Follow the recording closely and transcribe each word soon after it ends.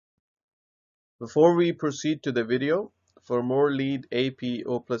Before we proceed to the video, for more LEED AP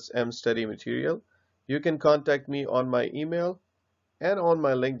O+M study material, you can contact me on my email and on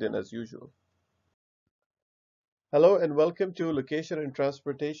my LinkedIn as usual. Hello and welcome to Location and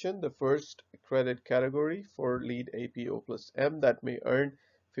Transportation, the first credit category for LEED AP O+M that may earn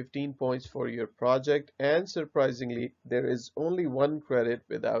 15 points for your project, and surprisingly, there is only one credit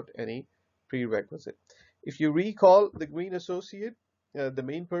without any prerequisite. If you recall the Green Associate, the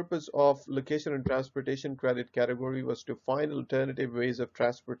main purpose of Location and Transportation credit category was to find alternative ways of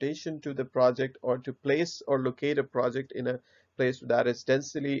transportation to the project, or to place or locate a project in a place that is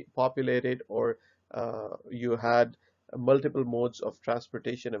densely populated, or you had multiple modes of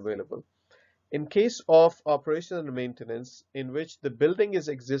transportation available. In case of operation and maintenance, in which the building is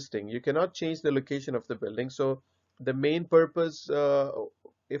existing, you cannot change the location of the building. So the main purpose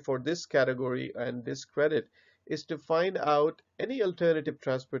for this category and this credit is to find out any alternative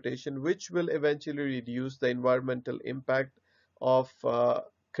transportation which will eventually reduce the environmental impact of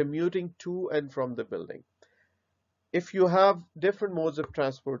commuting to and from the building. If you have different modes of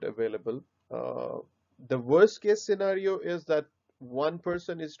transport available, the worst case scenario is that one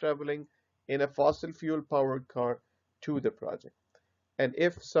person is traveling in a fossil fuel powered car to the project. And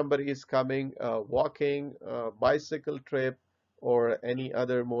if somebody is coming walking, bicycle trip, or any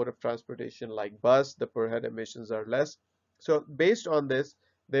other mode of transportation like bus, the per head emissions are less. So based on this,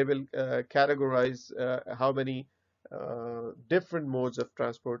 they will categorize how many different modes of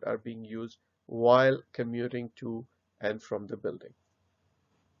transport are being used while commuting to and from the building.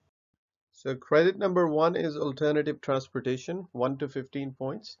 So credit number one is alternative transportation, 1 to 15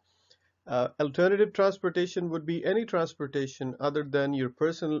 points. Alternative transportation would be any transportation other than your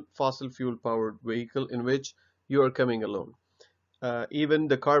personal fossil fuel powered vehicle in which you are coming alone. Even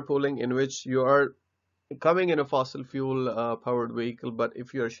the carpooling in which you are coming in a fossil fuel powered vehicle, but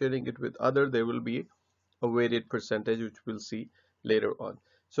if you are sharing it with other, there will be a weighted percentage, which we'll see later on.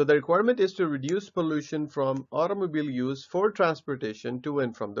 So the requirement is to reduce pollution from automobile use for transportation to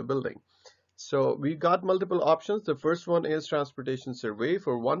and from the building. So we got multiple options. The first one is transportation survey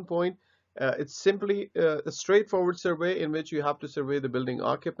for 1 point. It's simply a straightforward survey in which you have to survey the building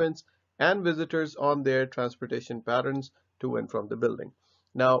occupants and visitors on their transportation patterns to and from the building.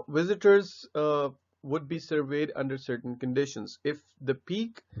 Now, visitors would be surveyed under certain conditions. If the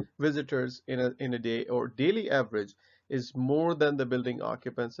peak visitors in a day or daily average is more than the building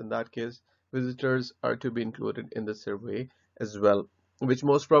occupants, in that case, visitors are to be included in the survey as well, which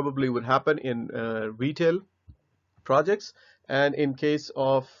most probably would happen in retail projects. And in case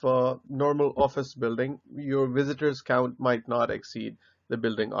of normal office building, your visitors count might not exceed the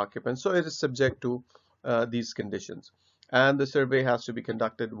building occupants. So it is subject to these conditions. And the survey has to be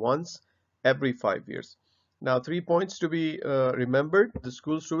conducted once every 5 years. Now, 3 points to be remembered. The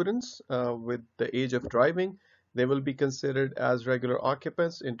school students with the age of driving, they will be considered as regular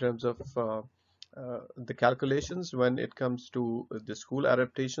occupants in terms of the calculations. When it comes to the school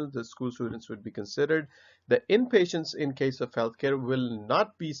adaptations, the school students would be considered. The inpatients in case of healthcare will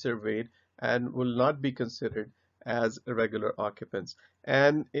not be surveyed and will not be considered as regular occupants.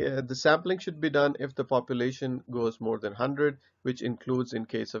 And the sampling should be done if the population goes more than 100, which includes in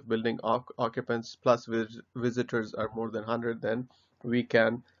case of building occupants plus visitors are more than 100, then we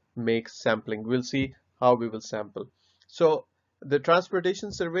can make sampling. We'll see how we will sample. So the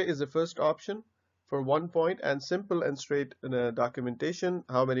transportation survey is the first option for 1 point, and simple and straight documentation,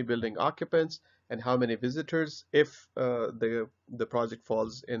 how many building occupants and how many visitors if the project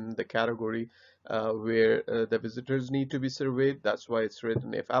falls in the category where the visitors need to be surveyed. That's why it's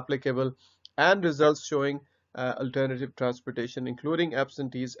written if applicable, and results showing alternative transportation including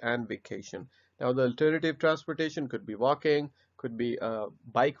absentees and vacation. Now the alternative transportation could be walking, could be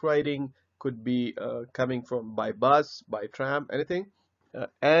bike riding, could be coming from by bus, by tram, anything.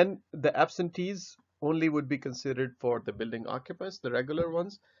 And the absentees only would be considered for the building occupants, the regular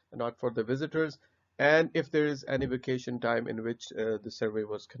ones, and not for the visitors, and if there is any vacation time in which the survey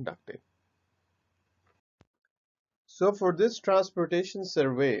was conducted. So for this transportation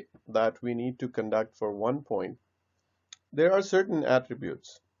survey that we need to conduct for 1 point, there are certain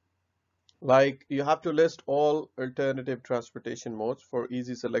attributes. Like you have to list all alternative transportation modes for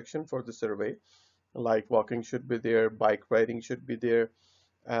easy selection for the survey. Like walking should be there, bike riding should be there,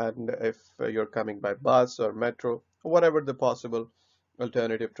 and if you're coming by bus or metro, whatever the possible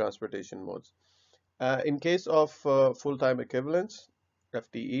alternative transportation modes. In case of full-time equivalents,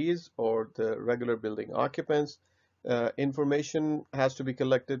 FTEs, or the regular building occupants, information has to be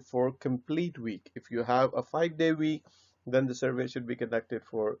collected for complete week. If you have a 5-day week, then the survey should be conducted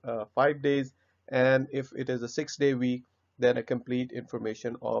for 5 days, and if it is a 6-day week, then a complete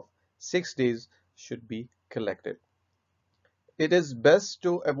information of 6 days should be collected. It is best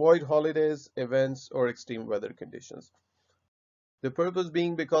to avoid holidays, events, or extreme weather conditions. The purpose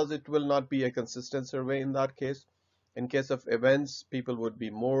being because it will not be a consistent survey in that case. In case of events, people would be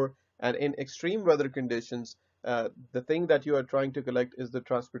more, and in extreme weather conditions, the thing that you are trying to collect is the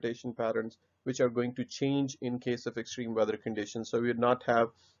transportation patterns, which are going to change in case of extreme weather conditions. So you would not have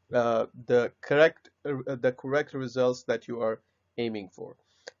the correct results that you are aiming for.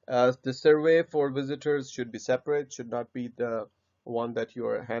 The survey for visitors should be separate, should not be the one that you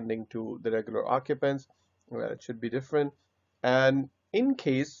are handing to the regular occupants. It should be different. And in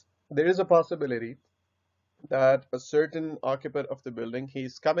case there is a possibility that a certain occupant of the building,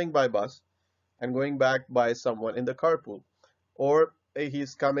 he's coming by bus and going back by someone in the carpool, or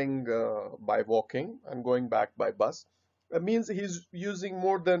he's coming by walking and going back by bus. That means he's using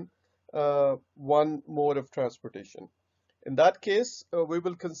more than one mode of transportation. In that case, we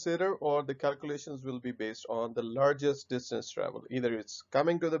will consider, or the calculations will be based on the largest distance travel. Either it's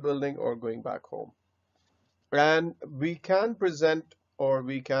coming to the building or going back home. And we can present, or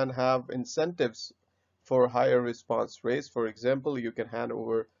we can have incentives for higher response rates. For example, you can hand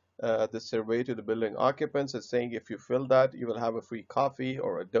over the survey to the building occupants and saying if you fill that, you will have a free coffee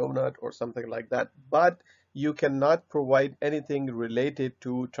or a donut or something like that. But you cannot provide anything related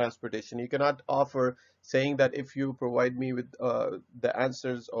to transportation. You cannot offer saying that if you provide me with the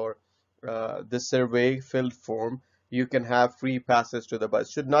answers or the survey filled form, you can have free passes to the bus.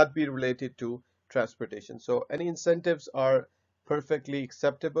 Should not be related to transportation. So any incentives are perfectly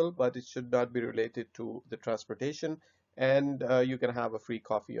acceptable, but it should not be related to the transportation. And you can have a free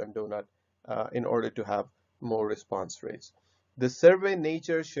coffee and donut in order to have more response rates. The survey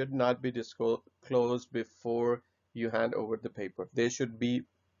nature should not be disclosed before you hand over the paper.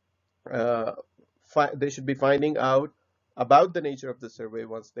 Uh, they should be finding out about the nature of the survey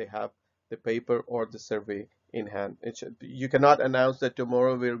once they have the paper or the survey in hand. You cannot announce that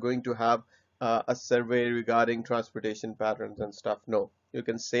tomorrow we're going to have a survey regarding transportation patterns and stuff. No, you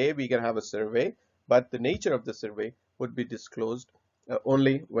can say we can have a survey, but the nature of the survey would be disclosed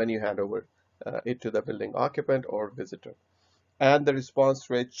only when you hand over it to the building occupant or visitor. And the response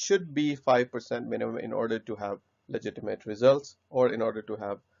rate should be 5% minimum in order to have legitimate results, or uh, in order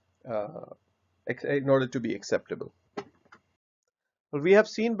to be acceptable. Well, we have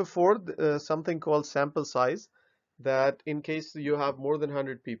seen before something called sample size, that in case you have more than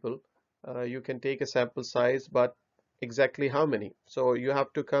 100 people, you can take a sample size, but exactly how many? So you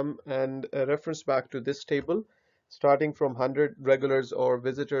have to come and reference back to this table. Starting from 100 regulars or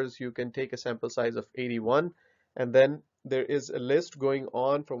visitors, you can take a sample size of 81, and then there is a list going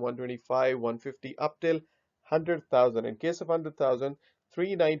on from 125, 150 up till 100,000. In case of 100,000,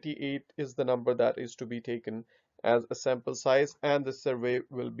 398 is the number that is to be taken as a sample size, and the survey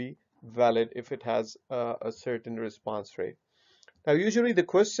will be valid if it has a certain response rate. Now, usually the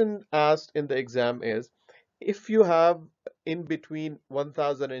question asked in the exam is, if you have in between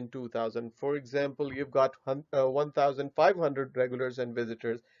 1,000 and 2,000, for example, you've got 1,500 regulars and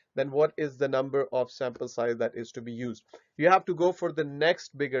visitors, then what is the number of sample size that is to be used? You have to go for the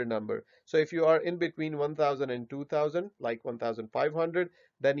next bigger number. So if you are in between 1,000 and 2,000, like 1,500,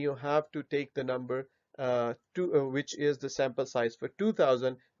 then you have to take the number which is the sample size for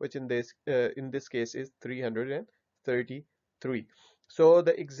 2,000, which in this case is 333. So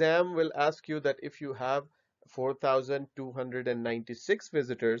the exam will ask you that if you have 4,296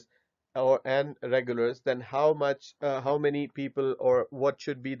 visitors and regulars, then how many people, or what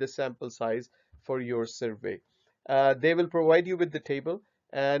should be the sample size for your survey? They will provide you with the table,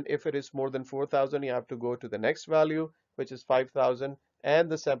 and if it is more than 4,000, you have to go to the next value, which is 5,000, and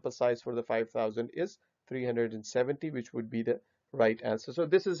the sample size for the 5,000 is 370, which would be the right answer. So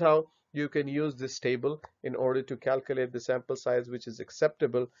this is how you can use this table in order to calculate the sample size which is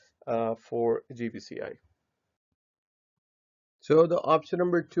acceptable for GBCI. So the option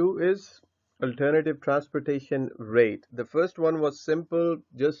number 2 is alternative transportation rate. The first one was simple,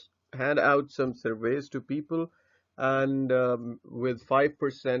 just hand out some surveys to people, and with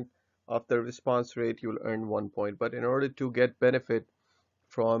 5% of the response rate, you'll earn 1 point. But in order to get benefit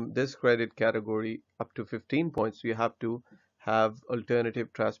from this credit category up to 15 points, you have to have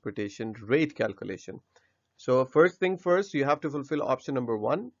alternative transportation rate calculation. So first thing first, you have to fulfill option number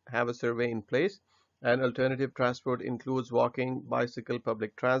 1, have a survey in place. And alternative transport includes walking, bicycle,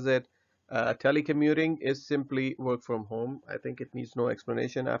 public transit. Telecommuting is simply work from home. I think it needs no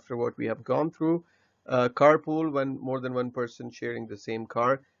explanation after what we have gone through. Carpool, when more than one person sharing the same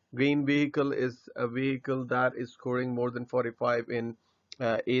car. Green vehicle is a vehicle that is scoring more than 45 in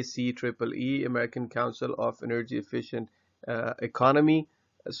ACEEE, American Council of Energy Efficient Economy.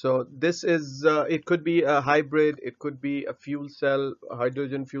 So this is, it could be a hybrid, it could be a fuel cell, a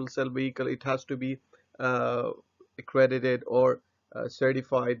hydrogen fuel cell vehicle. It has to be uh, accredited or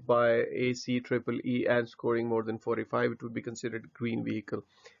certified by ACEEE and scoring more than 45. It would be considered green vehicle.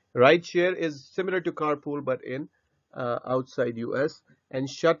 Rideshare is similar to carpool, but in outside US, and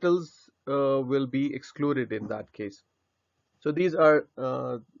shuttles will be excluded in that case. So these are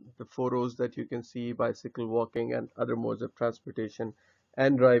the photos that you can see: bicycle, walking, and other modes of transportation,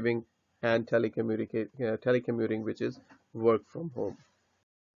 and driving, and telecommuting, which is work from home.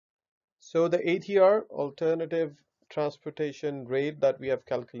 So the ATR, alternative transportation rate, that we have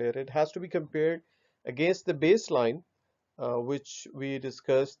calculated has to be compared against the baseline, which we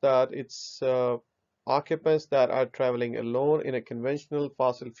discussed, that it's occupants that are traveling alone in a conventional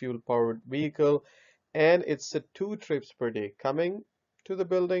fossil fuel powered vehicle, and it's 2 trips per day, coming to the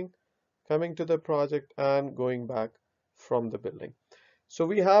building, coming to the project, and going back from the building. So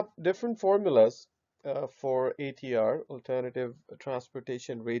we have different formulas for ATR, alternative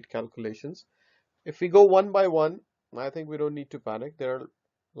transportation rate calculations. If we go one by one, I think we don't need to panic. There are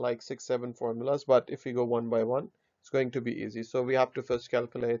like 6, 7 formulas, but if we go one by one, it's going to be easy. So we have to first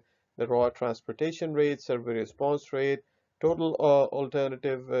calculate the raw transportation rate, survey response rate, total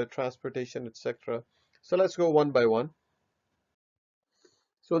alternative transportation, etc. So let's go one by one.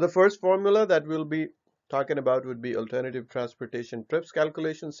 So the first formula that we'll be talking about would be alternative transportation trips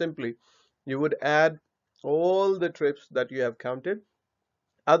calculation. Simply, you would add all the trips that you have counted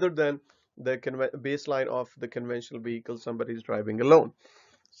other than the baseline of the conventional vehicle somebody is driving alone.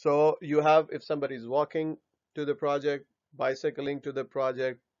 So you have, if somebody is walking to the project, bicycling to the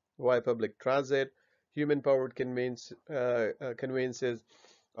project, via public transit, human powered conveyances,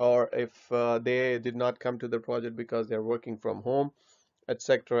 or if they did not come to the project because they're working from home,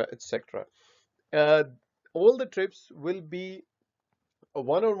 etc., etc. Uh, all the trips will be a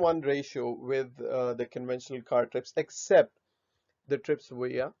one-on-one ratio with the conventional car trips, except the trips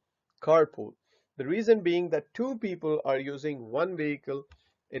via carpool. The reason being that 2 people are using one vehicle.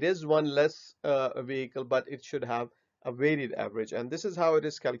 It is one less vehicle, but it should have a weighted average. And this is how it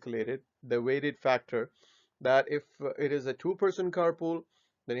is calculated, the weighted factor, that if it is a 2-person carpool,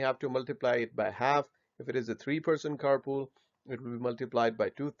 then you have to multiply it by half. If it is a 3-person carpool, it will be multiplied by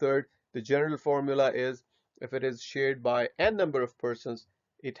 2/3. The general formula is, if it is shared by n number of persons,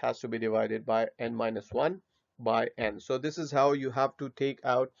 it has to be divided by n minus 1 by n. So this is how you have to take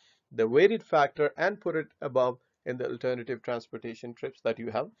out the weighted factor and put it above in the alternative transportation trips that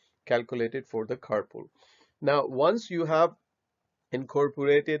you have calculated for the carpool. Now, once you have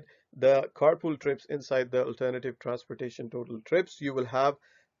incorporated the carpool trips inside the alternative transportation total trips, you will have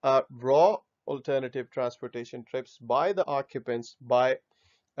raw alternative transportation trips by the occupants by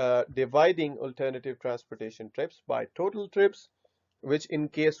dividing alternative transportation trips by total trips, which in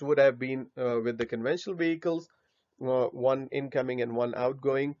case would have been with the conventional vehicles, one incoming and one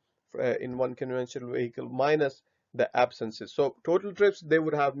outgoing in one conventional vehicle, minus the absences. So total trips they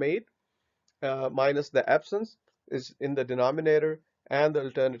would have made minus the absence is in the denominator, and the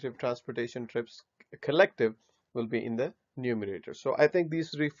alternative transportation trips collective will be in the numerator. So I think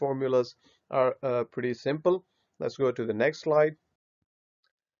these 3 formulas are pretty simple. Let's go to the next slide.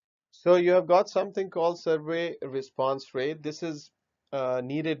 So you have got something called survey response rate. This is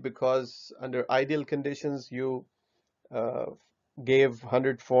needed because under ideal conditions you uh, gave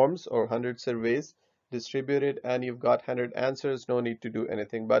 100 forms or 100 surveys distributed, and you've got 100 answers, no need to do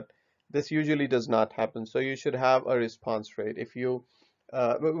anything. But this usually does not happen. So you should have a response rate. If you,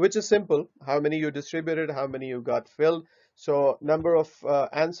 which is simple, how many you distributed, how many you got filled. So number of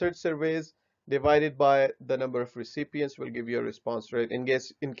answered surveys divided by the number of recipients will give you a response rate.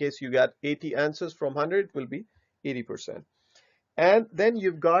 In case you got 80 answers from 100, it will be 80%. And then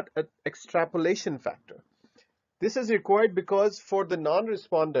you've got an extrapolation factor. This is required because for the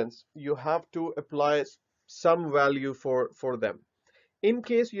non-respondents, you have to apply some value for them. In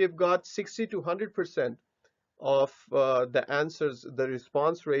case you've got 60 to 100% of the answers, the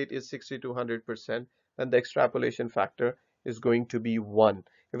response rate is 60 to 100%, and the extrapolation factor is going to be 1.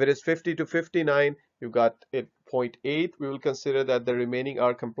 If it is 50 to 59, you've got it 0.8. We will consider that the remaining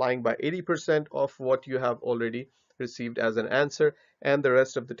are complying by 80% of what you have already received as an answer, and the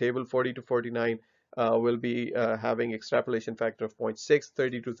rest of the table, 40 to 49, will be having extrapolation factor of 0.6.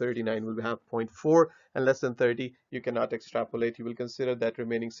 30 to 39 will have 0.4, and less than 30 you cannot extrapolate. You will consider that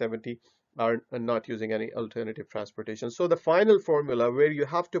remaining 70 are not using any alternative transportation. So the final formula where you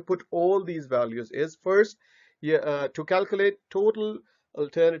have to put all these values is, first, to calculate total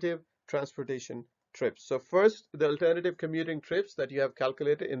alternative transportation trips. So first, the alternative commuting trips that you have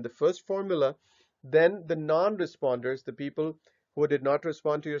calculated in the first formula, then the non-responders, the people who did not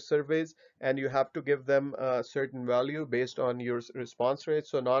respond to your surveys, and you have to give them a certain value based on your response rate.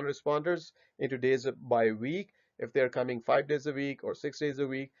 So non-responders into days by week, if they're coming 5 days a week or 6 days a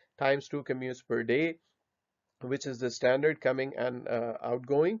week, times 2 commutes per day, which is the standard coming and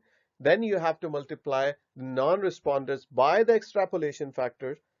outgoing. Then you have to multiply the non-responders by the extrapolation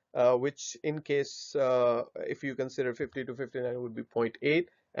factor, which in case, if you consider 50 to 59 would be 0.8,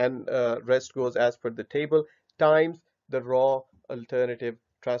 and rest goes as per the table, times the raw alternative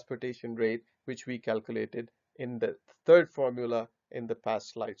transportation rate, which we calculated in the third formula in the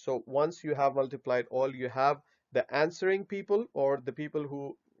past slide. So once you have multiplied all, you have the answering people, or the people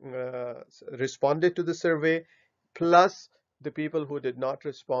who responded to the survey, plus the people who did not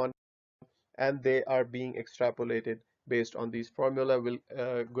respond, and they are being extrapolated based on these formula, will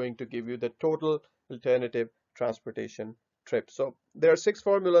going to give you the total alternative transportation trip. So there are 6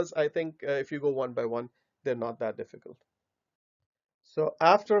 formulas. I think if you go one by one, they're not that difficult. So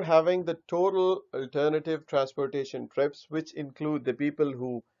after having the total alternative transportation trips, which include the people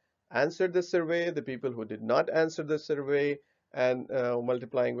who answered the survey, the people who did not answer the survey, and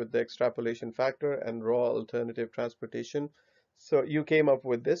multiplying with the extrapolation factor and raw alternative transportation, so you came up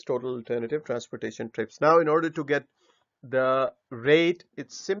with this total alternative transportation trips. Now, in order to get the rate,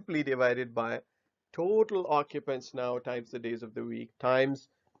 it's simply divided by total occupants now times the days of the week times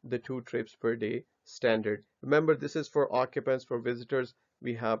the 2 trips per day standard. Remember, this is for occupants. For visitors,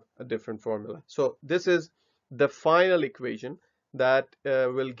 we have a different formula. So this is the final equation that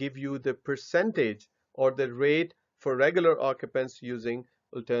will give you the percentage or the rate for regular occupants using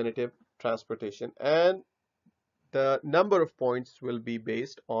alternative transportation. And the number of points will be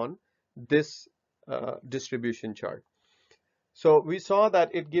based on this distribution chart. So we saw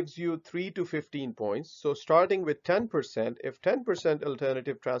that it gives you 3 to 15 points. So starting with 10%, if 10%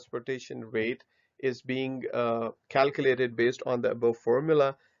 alternative transportation rate is being calculated based on the above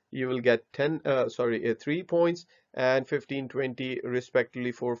formula, you will get 3 points, and 15, 20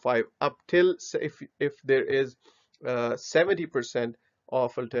 respectively 4, 5, up till if there is 70%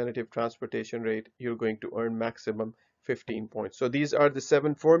 of alternative transportation rate, you're going to earn maximum 15 points. So these are the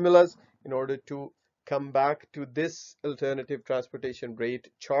 7 formulas in order to come back to this alternative transportation rate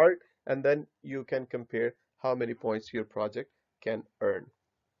chart, and then you can compare how many points your project can earn.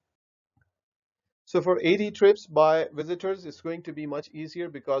 So for 80 trips by visitors, it's going to be much easier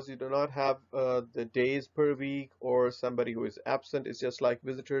because you do not have the days per week or somebody who is absent. It's just like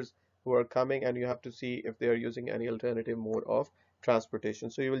visitors who are coming, and you have to see if they are using any alternative mode of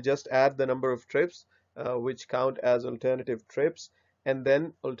transportation. So you will just add the number of trips which count as alternative trips, and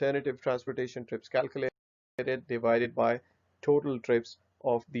then alternative transportation trips calculated divided by total trips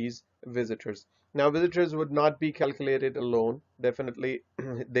of these visitors. Now, visitors would not be calculated alone. Definitely,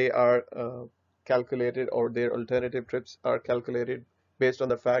 they are calculated, or their alternative trips are calculated based on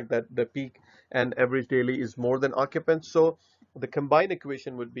the fact that the peak and average daily is more than occupants. So the combined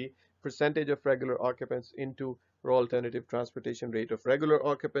equation would be percentage of regular occupants into raw alternative transportation rate of regular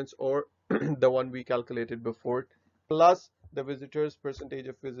occupants, or the one we calculated before, plus the visitors, percentage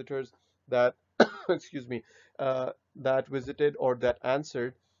of visitors that excuse me, that visited or that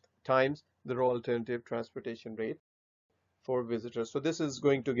answered, times the raw alternative transportation rate for visitors. So this is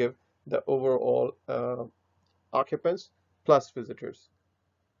going to give the overall occupants plus visitors.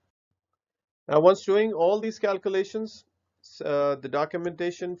 Now, once doing all these calculations, the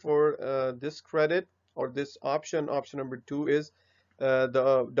documentation for this credit or this option number 2 is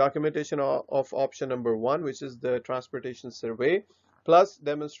the documentation of option number 1, which is the transportation survey, plus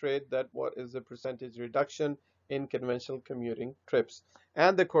demonstrate that what is the percentage reduction in conventional commuting trips,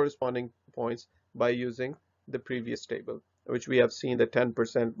 and the corresponding points by using the previous table, which we have seen that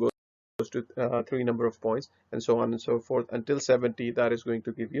 10% goes to 3 number of points, and so on and so forth until 70. That is going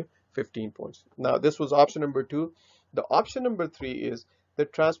to give you 15 points. Now, this was option number 2. The option number 3 is the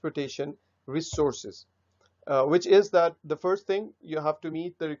transportation resources, which is that the first thing, you have to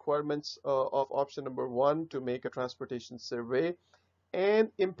meet the requirements of option number 1 to make a transportation survey and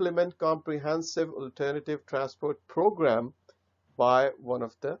implement comprehensive alternative transport program by one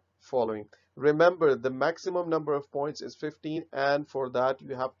of the following. Remember, the maximum number of points is 15, and for that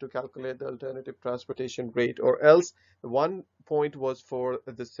you have to calculate the alternative transportation rate, or else 1 point was for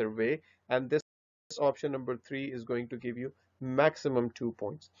the survey, and this option number 3 is going to give you maximum 2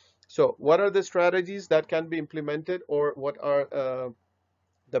 points. So what are the strategies that can be implemented, or what are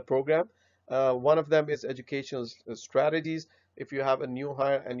the program? One of them is educational strategies. If you have a new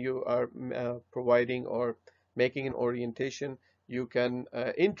hire and you are providing or making an orientation, you can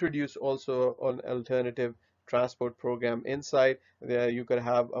introduce also an alternative transport program inside. There you could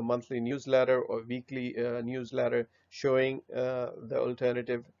have a monthly newsletter or weekly newsletter showing the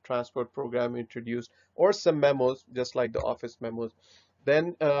alternative transport program introduced, or some memos just like the office memos.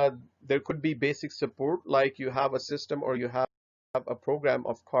 Then there could be basic support, like you have a system or you have a program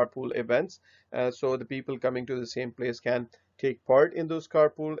of carpool events, so the people coming to the same place can take part in those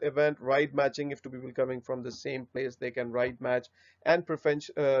carpool event. Ride matching, if two people coming from the same place, they can ride match. And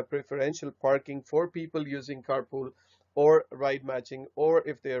preferential parking for people using carpool or ride matching, or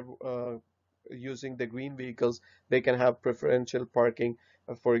if they're using the green vehicles, they can have preferential parking,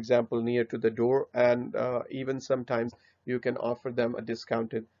 for example, near to the door, and even sometimes you can offer them a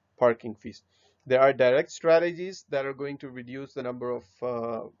discounted parking fees. There are direct strategies that are going to reduce the number of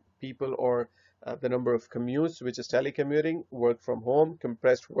people, or the number of commutes, which is telecommuting, work from home,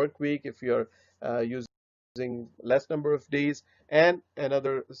 compressed work week if you're using less number of days. And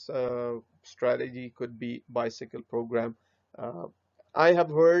another strategy could be bicycle program. Uh, I have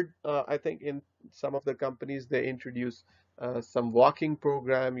heard, I think in some of the companies, they introduce some walking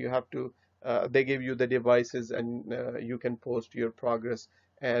program. You have to, they give you the devices, and you can post your progress.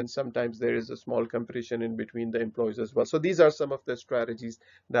 And sometimes there is a small competition in between the employees as well. So these are some of the strategies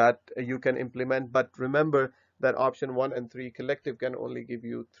that you can implement. But remember that option 1 and 3 collective can only give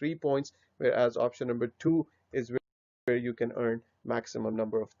you 3 points, whereas option number 2 is where you can earn maximum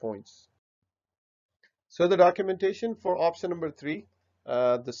number of points. So the documentation for option number 3,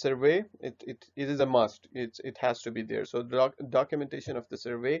 the survey, it is a must. It has to be there. So the documentation of the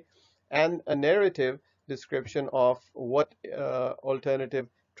survey and a narrative description of what alternative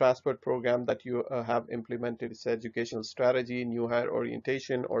transport program that you have implemented. It's educational strategy, new hire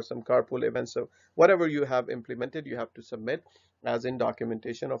orientation, or some carpool events. So whatever you have implemented, you have to submit as in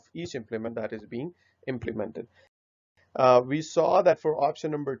documentation of each implement that is being implemented. We saw that for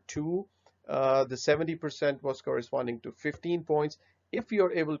option number 2, the 70% was corresponding to 15 points. If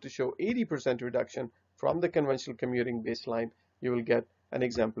you're able to show 80% reduction from the conventional commuting baseline, you will get an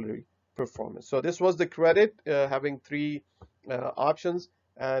exemplary performance. So this was the credit, having 3 options,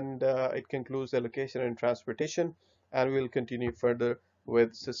 and it concludes the location and transportation, and we'll continue further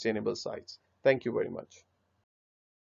with sustainable sites. Thank you very much.